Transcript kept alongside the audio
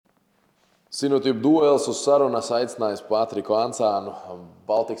Sinotube Duelis uz sarunas aicinājis Patriku Ansānu,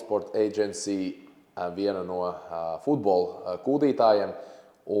 Baltic Sport Agency, viena no futbola kūdītājiem.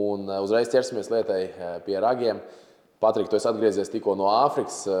 Un uzreiz ķersimies lietai pie ragiem. Patrik, tu esi atgriezies tikko no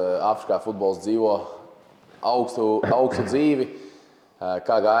Āfrikas. Āfrikā futbols dzīvo augstu dzīvi.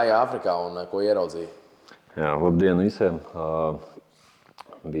 Kā gāja Āfrikā un ko ieraudzīji? Jā, labdien visiem!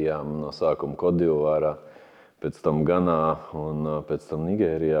 Bijām no sākuma Kodivārā, pēc tam Ganā un pēc tam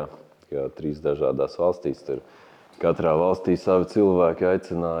Nigērijā. Kā 3 dažādās valstīs. Tur katrā valstī savi cilvēki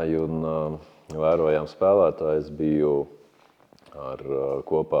aicināja un vērojām spēlētājus. Biju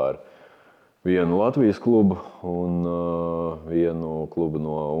kopā ar vienu Latvijas klubu un vienu klubu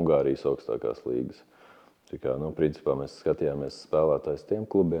no Ungārijas augstākās līgas. Tā kā, principā mēs skatījāmies spēlētājus tiem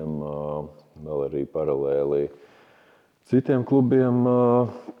klubiem, vēl arī paralēli citiem klubiem.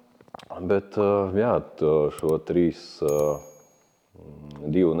 Bet jā, šo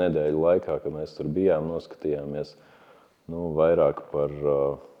 2 nedēļu laikā, kad mēs tur bijām, noskatījāmies vairāk par,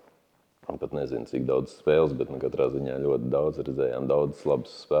 pat nezinu, cik daudz spēles, bet katrā ziņā ļoti daudz redzējām, daudz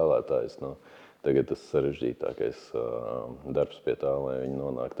labus spēlētājus. Tagad tas sarežģītākais darbs pie tā, lai viņi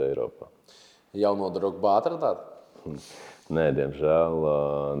nonāktu Eiropā. Jauno Drogbā atradāt? Nē,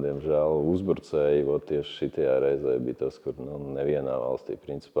 diemžēl uzbrucēji tieši šitajā reizē bija tas, kur nevienā valstī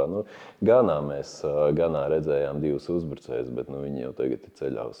principā. Ganā redzējām 2 uzbrucējus, bet viņi jau tagad ir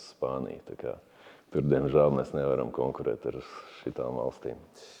ceļā uz Spāniju. Tā kā, tur, diemžēl, mēs nevaram konkurēt ar šitām valstīm.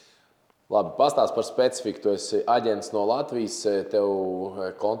 Labi, pastāst par specifiku. Tu esi aģents no Latvijas. Tev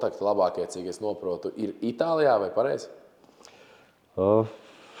kontakti labākie, cik es noprotu, ir Itālijā vai pareizi?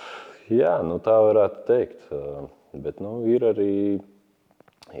 Jā, tā varētu teikt. Bet ir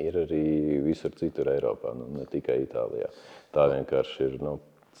arī visur citur Eiropā, ne tikai Itālijā. Tā vienkārši ir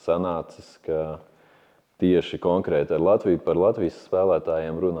sanācis, ka tieši konkrēti par Latvijas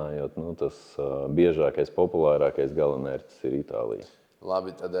spēlētājiem runājot, tas biežākais, populārākais galamērķis ir Itālija.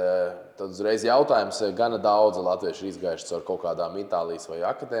 Labi, tad uzreiz jautājums. Gana daudzi latvieši ir izgājuši caur kaut kādām Itālijas vai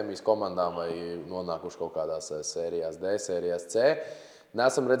akadēmijas komandām vai nonākuši kaut kādās sērijās D, sērijās C.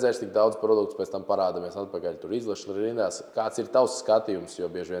 Nesam redzējuši tik daudz produktu, pēc tam parādāmies atpakaļ tur Izlases rindās. Kāds ir tavs skatījums,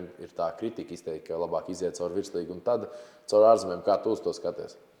 jo bieži vien ir tā kritika izteikti, ka labāk iziet caur virslīgu un tad caur ārzemēm. Kā tu uz to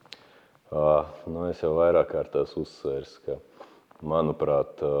skaties? Es jau vairāk kārtās uzsvērs, ka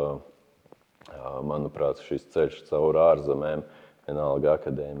manuprāt, šis ceļš caur ārzemēm, vienalga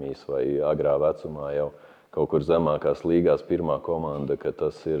akadēmijas vai agrā vecumā jau kaut kur zemākās līgās pirmā komanda, ka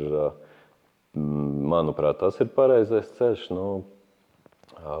tas ir, manuprāt, tas ir pareizais ceļš.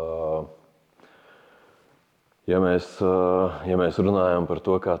 Ja mēs runājam par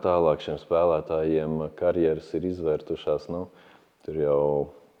to, kā tālāk šiem spēlētājiem karjeras ir izvērtušās, tur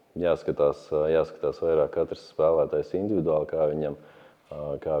jau jāskatās vairāk katrs spēlētājs individuāli,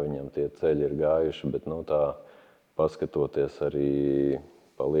 kā viņam tie ceļi ir gājuši, bet tā paskatoties arī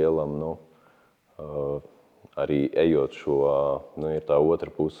pa lielam, arī ejot šo, ir tā otra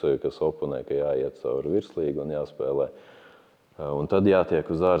puse, kas oponē, ka jāiet caur virslīgu un jāspēlē. Un tad jātiek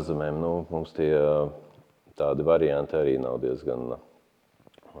uz ārzemēm. Mums tie tādi varianti arī nav diezgan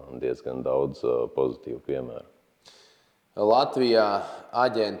daudz pozitīvu piemēru. Latvijā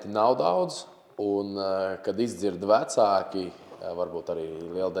aģenti nav daudz, un kad izdzird vecāki, varbūt arī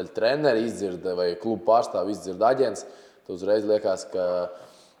liela daļa treneri izdzird vai klubu pārstāvi izdzird aģents, tad uzreiz liekas,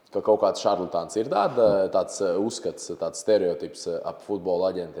 ka kaut kāds šarlatāns ir tāds uzskats, tāds stereotips ap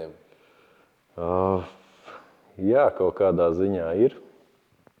futbola aģentiem. Jā, kaut kādā ziņā ir.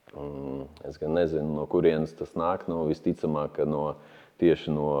 Es gan nezinu, no kurienes tas nāk. Visticamāk, ka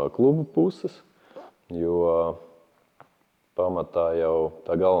tieši no klubu puses, jo pamatā jau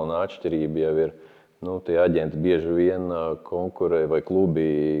tā galvenā atšķirība jau ir, tie aģenti bieži vien konkurē vai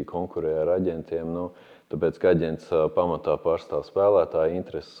klubi konkurē ar aģentiem, tāpēc, ka aģents pamatā pārstāv spēlētāju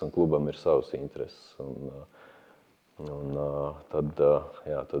intereses un klubam ir savas intereses. Tad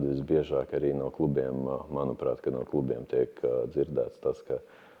visbiežāk arī no klubiem, manuprāt, ka no klubiem tiek dzirdēts tas, ka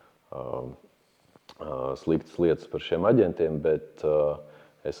sliktas lietas par šiem aģentiem, bet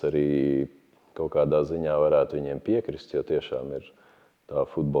es arī kaut kādā ziņā varētu viņiem piekrist, jo tiešām ir tā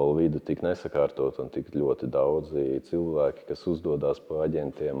futbola vide tik nesakārtot un tik ļoti daudzi cilvēki, kas uzdodas pa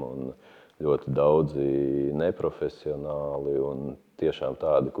aģentiem un ļoti daudzi neprofesionāli un tiešām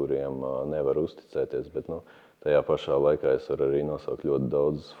tādi, kuriem nevar uzticēties, bet tajā pašā laikā es varu arī nosaukt ļoti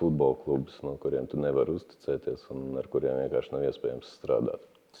daudz futbola klubus, kuriem tu nevari uzticēties un ar kuriem vienkārši nav iespējams strādāt.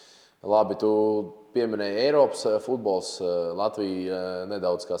 Labi, tu pieminēji Eiropas futbols. Latvija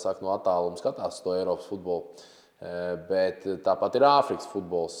nedaudz, kā saka, no attāluma skatās to Eiropas futbolu. Bet tāpat ir Āfrikas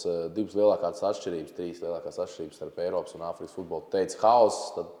futbols. Trīs lielākās atšķirības starp Eiropas un Āfrikas futbolu. Teica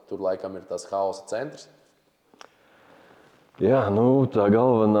hauss, tad tur laikam ir tas hausa centrs. Jā, nu, tā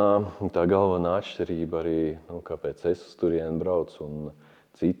galvenā atšķirība arī, kāpēc es uz turieni braucu un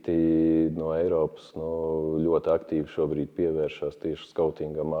citi no Eiropas ļoti aktīvi šobrīd pievēršās tieši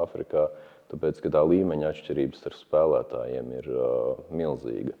skautingam Āfrikā, tāpēc, ka tā līmeņa atšķirības starp spēlētājiem ir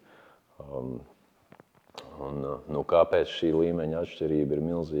milzīga. Kāpēc šī līmeņa atšķirība ir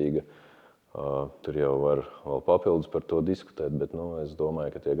milzīga? Tur jau var vēl papildus par to diskutēt, bet es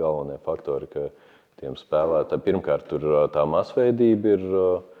domāju, ka tie galvenie faktori, ka tiem spēlētājiem pirmkārt tur tā masveidība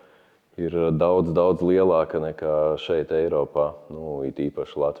ir daudz lielāka nekā šeit Eiropā, it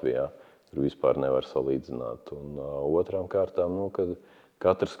īpaši Latvijā. Tur vispār nevar salīdzināt. Un otrām kārtām, kad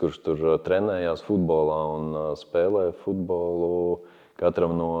katrs, kurš tur trenējās futbolā un spēlē futbolu,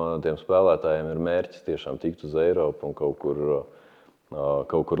 katram no tiem spēlētājiem ir mērķis tiešām tikt uz Eiropu un kaut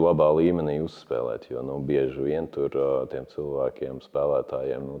kur labā līmenī uzspēlēt, jo bieži vien tur tiem cilvēkiem,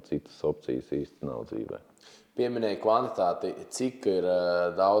 spēlētājiem citas opcijas īsti nav dzīvē. Pieminēja kvantitāti, cik ir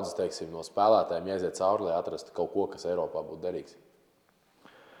daudz, teiksim, no spēlētājiem jāiziet cauri, lai atrastu kaut ko, kas Eiropā būtu derīgs?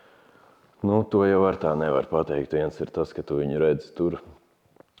 To jau ar tā nevar pateikt. Viens ir tas, ka tu viņu redzi tur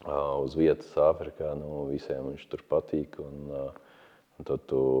uz vietas Āfrikā, visiem viņš tur patīk. Un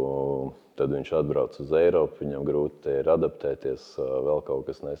tad viņš atbrauc uz Eiropu, viņam grūti ir adaptēties, vēl kaut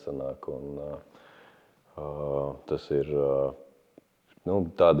kas nesanāk. Tas ir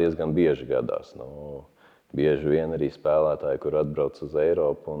tā diezgan bieži gadās. Bieži vien arī spēlētāji, kur atbrauc uz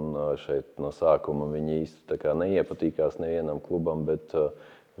Eiropu, un šeit no sākuma viņi īsti neiepatīkās nevienam klubam, bet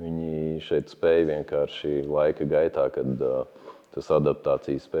viņi šeit spēja vienkārši laika gaitā, kad tas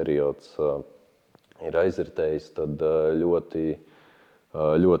adaptācijas periods ir aizritējis, tad ļoti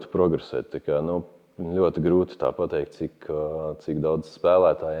progresēt. Ļoti grūti tā pateikt, cik daudz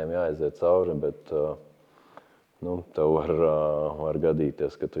spēlētājiem jāaiziet cauri, bet tev var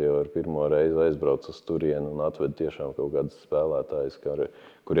gadīties, ka tu jau ar pirmo reizi aizbrauc uz turieni un atved tiešām kaut kādus spēlētājus,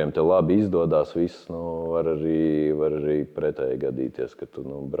 kuriem te labi izdodās viss. Var arī pretēji gadīties, ka tu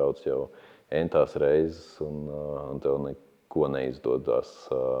brauc jau entās reizes un tev neko neizdodas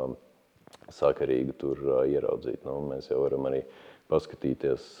sakarīgi tur ieraudzīt. Mēs jau varam arī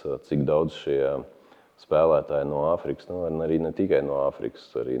paskatīties, cik daudz šie spēlētāji no Āfrikas, arī ne tikai no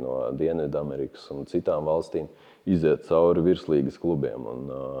Āfrikas, arī no Dienvidamerikas un citām valstīm iziet cauri virslīgas klubiem un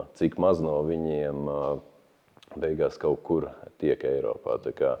cik maz no viņiem beigās kaut kur tiek Eiropā.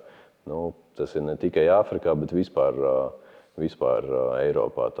 Tas ir ne tikai Āfrikā, bet vispār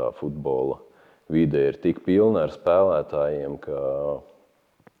Eiropā tā futbola vide ir tik pilna ar spēlētājiem, ka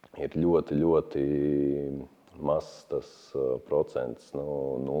ir ļoti mazs tas procents,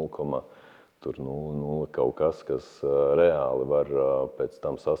 0,0 kaut kas reāli var pēc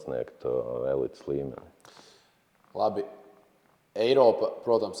tam sasniegt elites līmeni. Labi, Eiropa,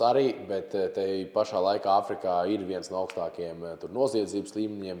 protams, arī, bet te pašā laikā Āfrikā ir viens no augstākajiem noziedzības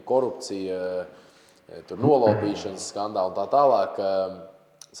līmeņiem, korupcija, nolaupīšanas skandāli un tā tālāk.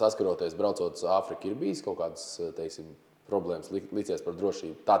 Saskaroties, braucot uz Āfriku, ir bijis kaut kādas, teiksim, problēmas licies par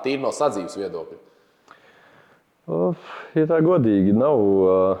drošību? Tā tīri no sadzīves viedokļa. Ja tā godīgi,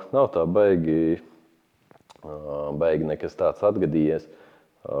 nav tā baigi nekas tāds atgadījies.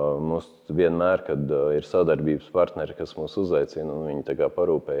 Mums vienmēr, kad ir sadarbības partneri, kas mūs uzaicina, un viņi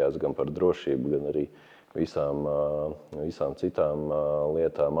parūpējās gan par drošību, gan arī visām citām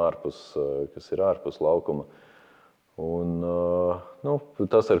lietām, kas ir ārpus laukuma. Un,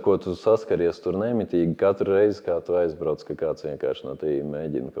 tas, ar ko tu saskaries tur nemitīgi, katru reizi, kā tu aizbrauc, ka kāds vienkārši no tevi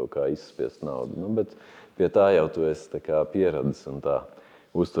mēģina kaut kā izspiest naudu. Bet pie tā jau tu esi pieradis un tā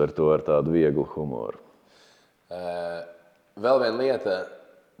uztver to ar tādu vieglu humoru. Vēl viena lieta,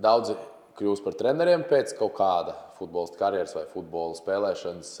 daudzi kļūst par treneriem pēc kaut kāda futbolista karjeras vai futbola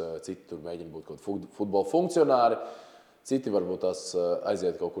spēlēšanas, citi tur mēģina būt kaut futbola funkcionāri. Citi varbūt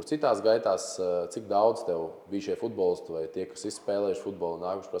aiziet kaut kur citās gaitās. Cik daudz tev bija šie futbolisti vai tie, kas izspēlējuši futbolu un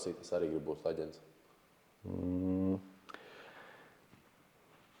nākuši prasīt, es arī gribu būt leģends?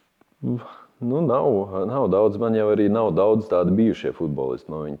 Nav daudz. Man jau arī nav daudz tādi bijušie futbolisti.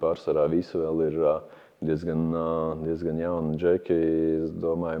 Viņi pārsvarā visi vēl ir diezgan jauni džeki. Es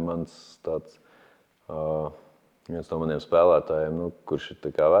domāju, mans tāds... Viens no maniem spēlētājiem, kurš ir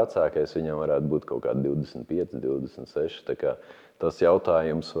vecākais, viņam varētu būt kaut kādi 25, 26. Tas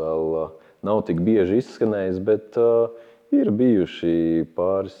jautājums vēl nav tik bieži izskanējis, bet ir bijuši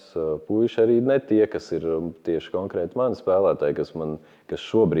pāris puiši, arī ne tie, kas ir tieši konkrēti mani spēlētāji, kas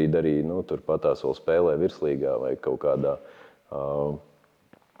šobrīd arī turpatās vēl spēlē virslīgā vai kaut kādā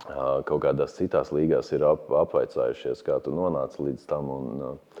kaut kādās citās līgās ir apvaicājušies, kā tu nonāci līdz tam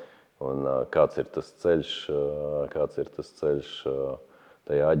un kāds ir tas ceļš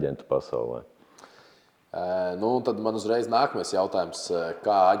tajā aģentu pasaulē. Tad man uzreiz nākamais jautājums.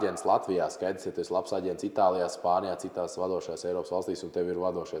 Kā aģents Latvijā? Skaidrs, ja tu esi labs aģents Itālijā, Spānijā, citās vadošajās Eiropas valstīs, un tev ir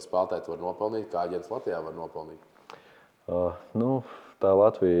vadošie spēlētāji, tu vari nopelnīt. Kā aģents Latvijā var nopelnīt? Tā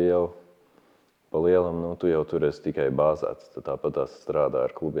Latvija jau pa lielam, tu jau tur esi tikai bāzēts. Tāpat tās strādā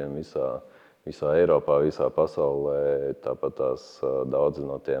ar klubiem visā Eiropā, visā pasaulē. Tāpat tās daudzi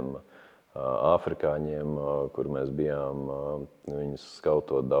no tiem afrikāņiem, kur mēs bijām, viņus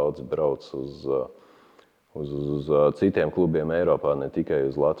skautot daudz brauc uz citiem klubiem Eiropā, ne tikai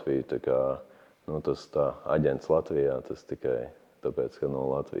uz Latviju. Tā kā, tas tā aģents Latvijā, tas tikai tāpēc, ka no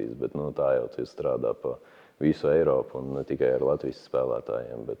Latvijas, bet tā jau tu strādā pa visu Eiropu un ne tikai ar Latvijas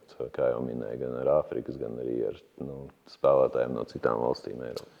spēlētājiem, bet, kā jau minēju, gan ar Āfrikas, gan arī ar spēlētājiem no citām valstīm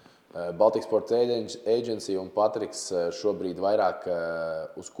Eiropā. Baltic Sports Agency un Patriks šobrīd vairāk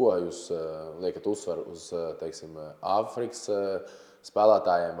uz ko jūs liekat uzsvaru? Uz, teiksim, Āfrikas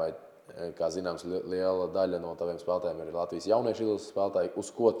spēlētājiem vai, kā zināms, liela daļa no taviem spēlētājiem ir Latvijas jauniešu izlases spēlētāji. Uz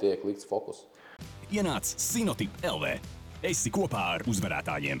ko tiek likts fokus? Ienāc Sinotip LV. Esi kopā ar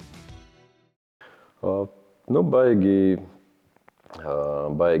uzvarētājiem.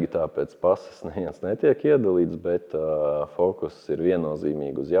 Baigi tāpēc pases neviens netiek iedalīts, bet fokus ir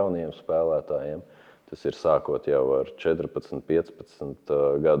viennozīmīgi uz jauniem spēlētājiem. Tas ir sākot jau ar 14, 15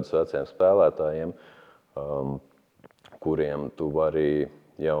 gadus veciem spēlētājiem, kuriem tu vari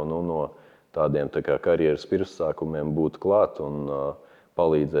jau no tādiem karjeras pirmsākumiem būt klāt un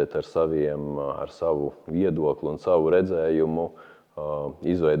palīdzēt ar savu viedokli un savu redzējumu,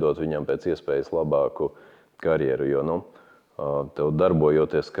 izveidot viņam pēc iespējas labāku karjeru. Jo, tev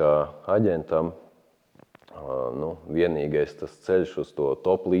darbojoties kā aģentam, vienīgais tas ceļš uz to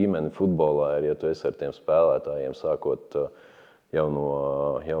top līmeni futbolā ir, ja tu esi ar tiem spēlētājiem sākot jau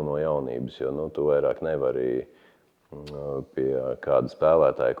no jaunības, jo tu vairāk nevari pie kāda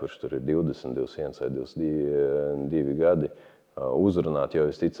spēlētāja, kurš tur ir 20, 21 vai 22 gadi, uzrunāt, jo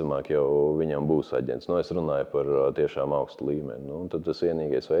visticamāk jau viņam būs aģents. Es runāju par tiešām augstu līmeni. Tad tas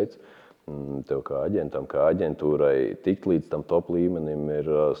vienīgais veids tev kā aģentam, kā aģentūrai tikt līdz tam top līmenim ir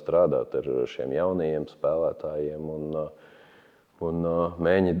strādāt ar šiem jaunajiem spēlētājiem un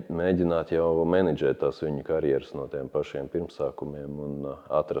mēģināt jau menedžēt tās viņu karjeras no tiem pašiem pirmsākumiem un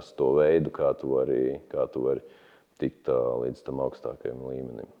atrast to veidu, kā tu vari tikt līdz tam augstākajam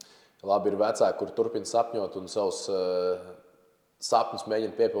līmenim. Labi, ir vecāki, kur turpina sapņot un savus sapņus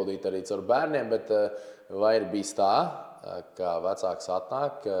mēģina piepildīt arī caur bērniem, bet vai ir bijis tā, ka vecāks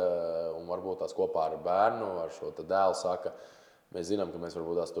atnāk un varbūt tās kopā ar bērnu, ar šo dēlu saka, mēs zinām, ka mēs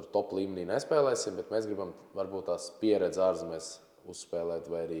varbūt tās tur top līmenī nespēlēsim, bet mēs gribam varbūt tās pieredzi ārzemēs uzspēlēt,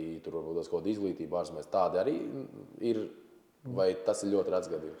 vai arī tur varbūt tās kaut kāda izglītība ārzemēs. Tādi arī ir, vai tas ir ļoti rets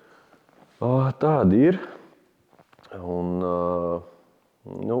gadījums? Tādi ir. Un,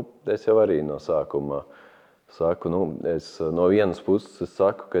 es jau arī no sākuma saku, es no vienas puses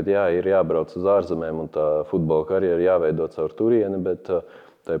saku, ka ir jābrauc uz ārzemēm un tā futbola karjera jāveido caur turieni, bet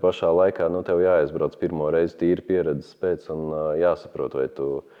tai pašā laikā tev jāaizbrauc pirmo reizi tīri pieredzes pēc un jāsaprot, vai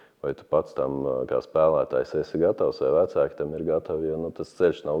tu pats tam kā spēlētājs esi gatavs vai vecāki tam ir gatavi, jo tas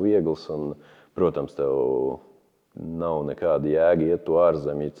ceļš nav viegls un, protams, tev nav nekāda jēga iet to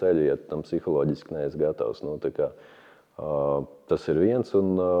ārzemju ceļu, ja tam psiholoģiski neesi gatavs. Tas ir viens,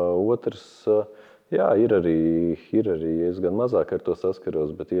 un otrs, ir arī, es gan mazāk ar to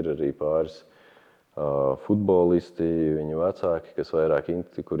saskaros, bet ir arī pāris futbolisti, viņu vecāki,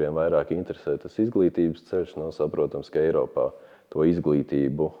 kuriem vairāk interesē tas izglītības ceļš. Saprotams, ka Eiropā to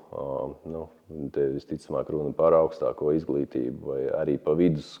izglītību, te visticamāk runa par augstāko izglītību vai arī pa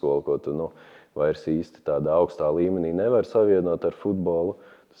vidusskolu, ko tu vairs īsti tādā augstā līmenī nevar savienot ar futbolu.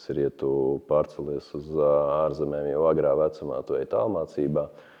 Tas ir, ja tu pārcelies uz ārzemēm jau agrā vecumā, tu ej tālmācībā.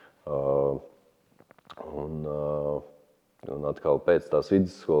 Un atkal pēc tās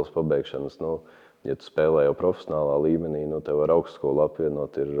vidusskolas pabeigšanas, ja tu spēlē jau profesionālā līmenī, tev ar augstskolu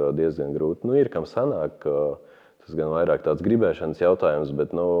apvienot ir diezgan grūti. Ir kam sanāk, tas gan vairāk tāds gribēšanas jautājums,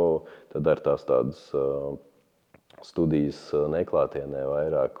 bet tad ar tādas studijas neklātienē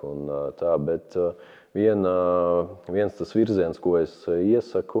vairāk un tā, bet viens tas virziens, ko es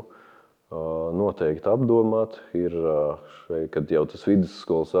iesaku noteikti apdomāt, ir, kad jau tas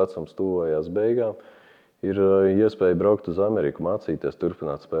vidusskolas vecums tuvojās beigām, ir iespēja braukt uz Ameriku, mācīties,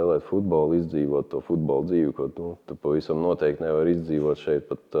 turpināt spēlēt futbolu, izdzīvot to futbola dzīvi, ko tu pavisam noteikti nevar izdzīvot šeit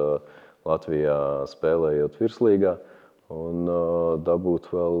pat Latvijā spēlējot virslīgā. Un dabūt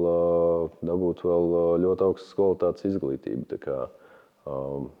vēl ļoti augstas kvalitātes izglītību. Tā kā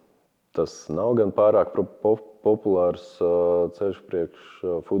Tas nav gan pārāk populārs ceļš priekš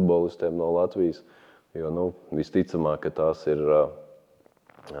futbolistiem no Latvijas, jo visticamāk, ka tās ir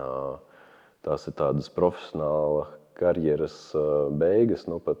tādas profesionāla karjeras beigas,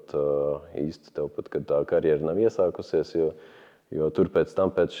 pat īsti tev pat, kad tā karjera nav iesākusies, jo tur pēc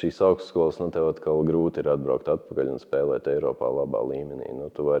šīs augstskolas tev atkal grūti ir atbraukt atpakaļ un spēlēt Eiropā labā līmenī.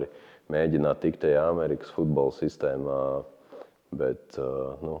 Tu vari mēģināt tikt tajā Amerikas futbola sistēmā, bet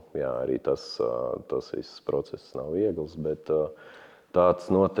arī tas viss process nav viegls, bet tāds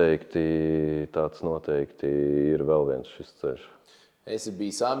noteikti ir vēl viens šis ceļš. Esi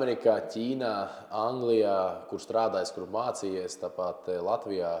bijis Amerikā, Ķīnā, Anglijā, kur strādājis, kur mācījies, tāpat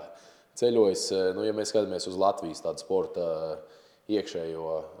Latvijā ceļojis. Ja mēs skatāmies uz Latvijas tādu sporta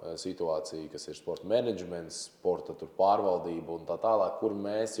iekšējo situāciju, kas ir sporta menedžments, sporta pārvaldība un tā tālāk, kur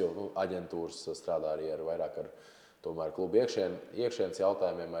mēs jau aģentūras strādā arī vairāk ar tomēr klubu iekšienes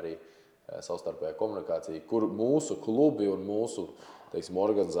jautājumiem, arī savstarpējā komunikācija, kur mūsu klubi un mūsu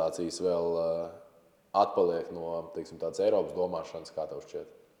organizācijas vēl atpaliek no tādas Eiropas domāšanas, kā tev šķiet?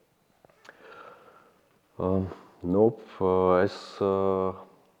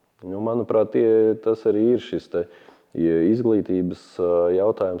 Manuprāt, tas arī ir šis izglītības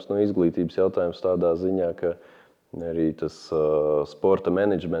jautājums. Izglītības jautājums tādā ziņā, ka arī tas sporta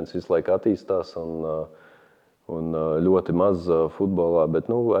menedžments visu laiku attīstās un ļoti maz futbolā, bet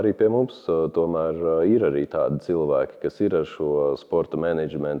arī pie mums tomēr ir arī tādi cilvēki, kas ir ar šo sporta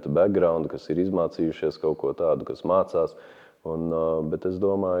menedžmenta background, kas ir izmācījušies kaut ko tādu, kas mācās. Bet es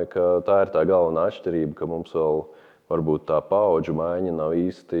domāju, ka tā ir tā galvenā atšķirība, ka mums vēl varbūt tā paudžu maiņa nav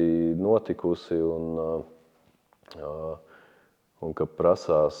īsti notikusi un ka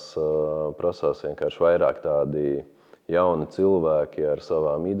prasās vienkārši vairāk tādi jauni cilvēki ar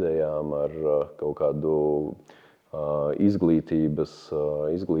savām idejām, ar kaut kādu izglītības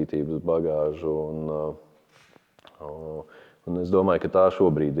bagāžu. Un es domāju, ka tā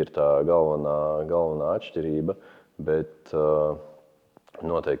šobrīd ir tā galvenā atšķirība, bet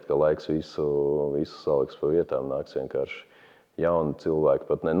noteikti, ka laiks visu saliks pa vietām, nāks vienkārši jauni cilvēki,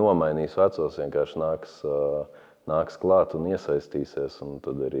 pat nenomainīs vecos, vienkārši nāks klāt un iesaistīsies, un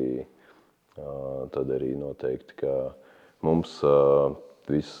tad arī noteikti, ka mums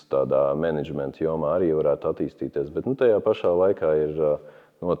viss tādā menedžmenta jomā arī varētu attīstīties, bet tajā pašā laikā ir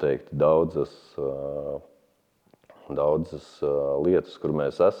noteikti daudzas lietas, kur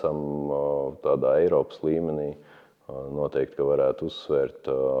mēs esam tādā Eiropas līmenī. Noteikti, ka varētu uzsvērt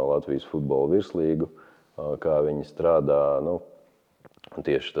Latvijas futbola virslīgu, kā viņi strādā,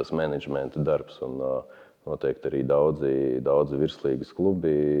 tieši tas menedžmenta darbs. Un noteikti arī daudzi virslīgas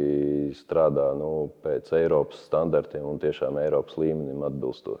klubi strādā pēc Eiropas standartiem un tiešām Eiropas līmenim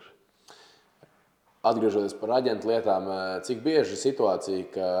atbilstoši. Atgriežoties par aģentu lietām, cik bieži situācija,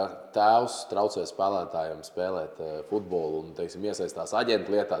 ka tēvs traucē spēlētājiem spēlēt futbolu un iesaistās aģentu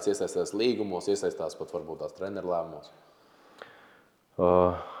lietās, iesaistās līgumos, iesaistās pat varbūt tās treneru lēmumos?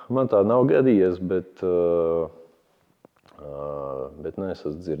 Man tā nav gadījies, bet es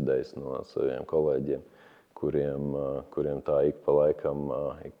esmu dzirdējis no saviem kolēģiem, kuriem tā ik pa laikam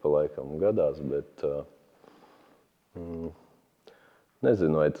gadās, bet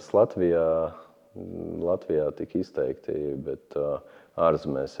nezinu, vai tas Latvijā tik izteikti, bet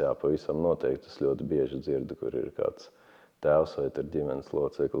ārzemēs pavisam noteikti es ļoti bieži dzirdu, kur ir kāds tēvs vai ģimenes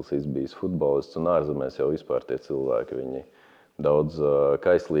loceklis izbijis futbolists, un ārzemēs jau vispār tie cilvēki, viņi daudz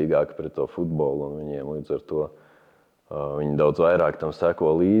kaislīgāki pret to futbolu, un viņiem līdz ar to viņi daudz vairāk tam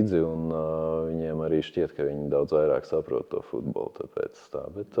seko līdzi, un viņiem arī šķiet, ka viņi daudz vairāk saprot to futbolu. Tāpēc tā.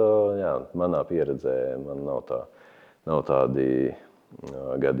 Bet manā pieredzē man nav tādi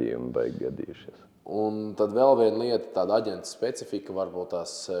gadījumi baigi gadījušies. Un tad vēl viena lieta, tāda aģenta specifika, varbūt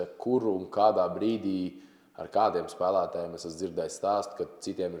tās, kuru un kādā brīdī ar kādiem spēlētājiem es esmu dzirdējis stāstu, ka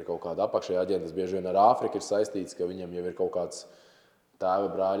citiem ir kaut kāda apakšēja aģenta, tas bieži vien ar Āfriku ir saistīts, ka viņam jau ir kaut kāds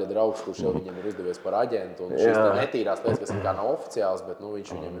tēva brāļa draugs, kurš jau viņam ir izdevies par aģentu. Un šis netīrās lietas, kas kā nav oficiāls, bet viņš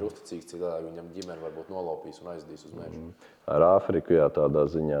viņam ir uzticīgs, citādi viņam ģimene varbūt nolopīs un aizdīs uz mežu. Ar Āfriku tādā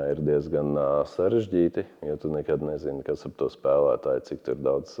ziņā ir diezgan sarežģīti, jo tu nekad nezini, kas ap to spēlētāju, cik tur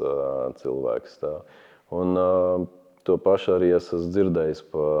daudz cilvēku stāv. Un to pašu arī es esmu dzirdējis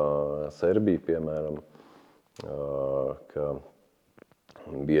pa Serbiju, piemēram, ka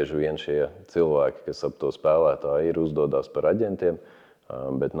bieži vien šie cilvēki, kas ap to spēlētāju ir, uzdodās par aģentiem,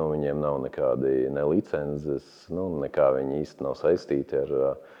 bet viņiem nav nekādi licenzes, nekā viņi īsti nav saistīti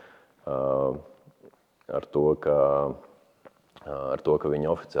ar to, ka viņi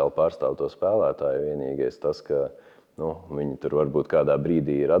oficiāli pārstāv to spēlētāju. Vienīgais tas, ka viņi tur varbūt kādā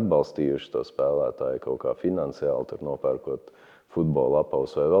brīdī ir atbalstījuši to spēlētāju kaut kā finansiāli, tur nopērkot futbola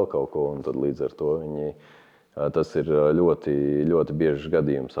apaus vai vēl kaut ko, un tad līdz ar to tas ir ļoti, ļoti biežs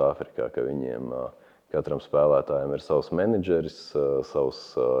gadījums Āfrikā, ka viņiem katram spēlētājam ir savs menedžeris, savs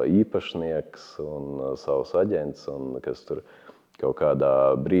īpašnieks un savs aģents, un kas tur kaut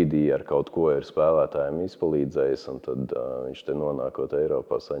kādā brīdī ar kaut ko ir spēlētājiem izpalīdzējis, un tad viņš te nonākot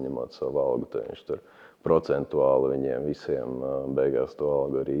Eiropā, saņemot savu algu, tad viņš tur procentuāli viņiem visiem beigās to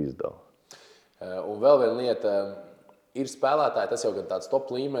algu arī izdala. Un vēl viena lieta, ir spēlētāji, tas jau gan tāds top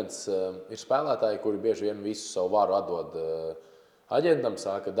līmenis, ir spēlētāji, kuri bieži vien visu savu varu atdod aģentam,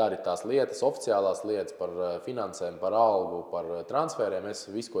 saka, dari tās lietas, oficiālās lietas par finansēm, par algu, par transferiem. Es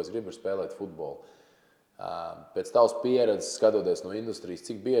visu, ko es gribu, ir spēlēt futbolu. Pēc tavas pieredzes, skatoties no industrijas,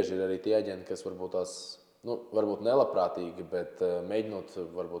 cik bieži ir arī tie aģenti, kas varbūt tās, varbūt nelabprātīgi, bet mēģinot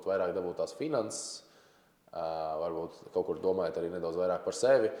varbūt vairāk dabūt tās finanses, varbūt kaut kur domājot arī nedaudz vairāk par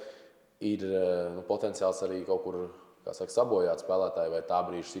sevi, ir potenciāls arī kaut kur, kā saka, sabojāt spēlētāji vai tā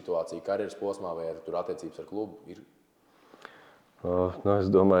brīža situācija karjeras posmā, vai tur attiecības ar klubu ir? Es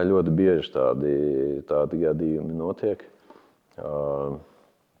domāju, ļoti bieži tādi gadījumi notiek.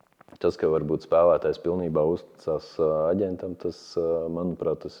 Tas, ka varbūt spēlētājs pilnībā uzticās aģentam, tas,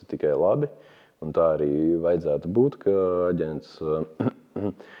 manuprāt, tas ir tikai labi. Un tā arī vajadzētu būt, ka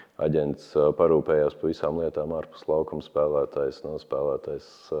aģents parūpējās par visām lietām ārpus laukuma spēlētājs.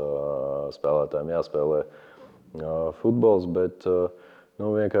 Spēlētājiem jāspēlē futbols, bet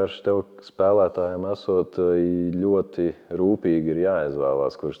vienkārši tev spēlētājiem esot ļoti rūpīgi ir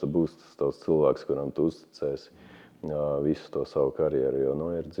jāizvēlās, kurš tad būs tas tavs cilvēks, kuram tu uzticēsi visu to savu karjeru. Jo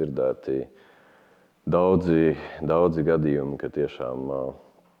ir dzirdēti daudzi gadījumi, ka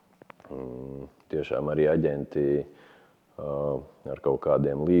tiešām arī aģenti ar kaut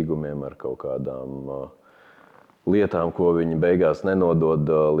kādiem līgumiem, ar kaut kādām lietām, ko viņi beigās nenodod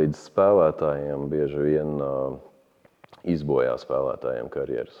līdz spēlētājiem, bieži vien izbojā spēlētājiem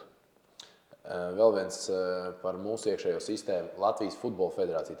karjeras. Vēl viens par mūsu iekšējo sistēmu. Latvijas Futbola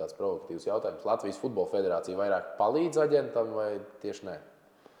Federācija, tāds provokatīvs jautājums. Latvijas Futbola Federācija vairāk palīdz aģentam vai tieši nē?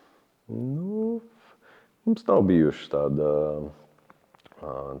 Mums nav bijušas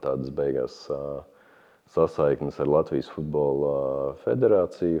tādas beigās sasaiknes ar Latvijas Futbola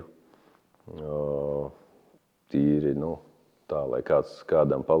Federāciju. Tīri, tā, lai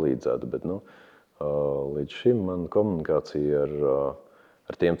kādam palīdzētu, bet līdz šim man komunikācija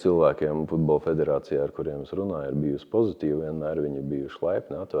ar tiem cilvēkiem Futbola Federācijā, ar kuriem es runāju, ir bijusi pozitīva. Vienmēr viņi ir bijuši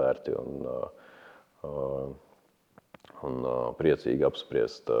laipni, atvērti un priecīgi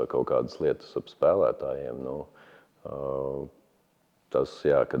apspriest kaut kādas lietas ap spēlētājiem. Tas,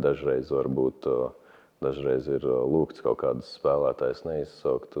 ka dažreiz ir lūgts kaut kādas spēlētājas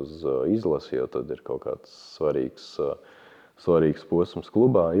neizsaukt uz izlasi, jo tad ir kaut kāds svarīgs posms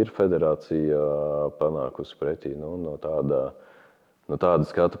klubā. Ir federācija panākusi pretī. No tāda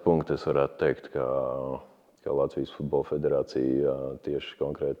skatu punkta es varētu teikt, ka Latvijas Futbola Federācija tieši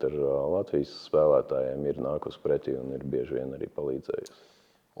konkrēti ar Latvijas spēlētājiem ir nākusi pretī un ir bieži vien arī palīdzējusi.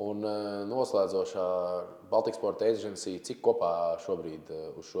 Un noslēdzošā Baltic Sport Agency, cik kopā uz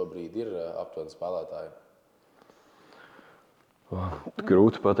šo brīdi ir aptuveni spēlētāji?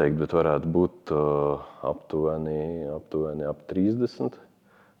 Grūti pateikt, bet varētu būt aptuveni ap 30.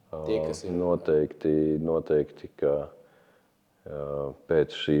 Tie, kas ir... Noteikti, ka pēc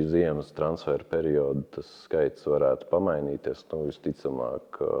šī ziemas transfera perioda tas skaits varētu pamainīties.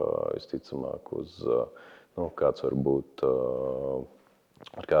 Visticamāk uz kāds varbūt...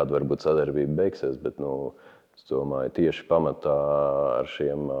 Ar kādu varbūt sadarbība beigsies, bet es domāju, tieši pamatā ar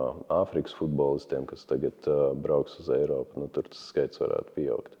šiem Āfrikas futbolistiem, kas tagad brauks uz Eiropu, tur tas skaits varētu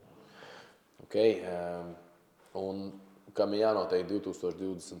pieaugt. Un kam ir jānotiek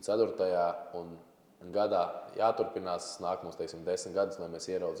 2024. gadā jāturpinās nākamos 10 gadus, lai mēs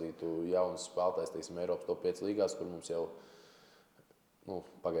ieraudzītu jaunus spēlētājus Eiropas top 5 līgās, kur mums jau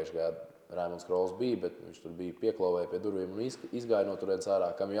pagājušajā gadā Raimonds Krols bija, bet viņš tur bija pieklauvēja pie durvīm un izgāja no turienes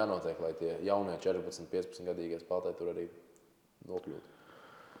ārā. Kam jānotiek, lai tie jaunie 14-15 gadīgie spēlētāji tur arī nokļūtu?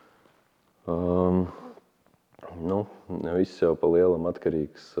 Viss jau pa lielam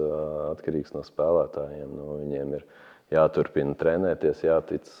atkarīgs no spēlētājiem. Viņiem ir jāturpina trenēties,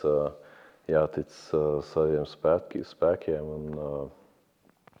 jātic saviem spēkiem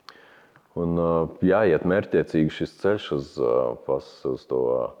un jāiet mērķtiecīgi šis ceļš uz to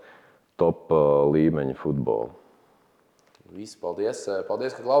top līmeņa futbolu. Visi, paldies.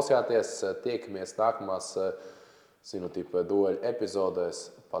 Paldies, ka klausījāties. Tiekamies nākamās Sinotipa dueļu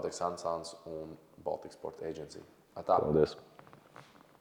epizodēs. Patriks Ansāns un Baltic Sport Agency. Atā. Paldies.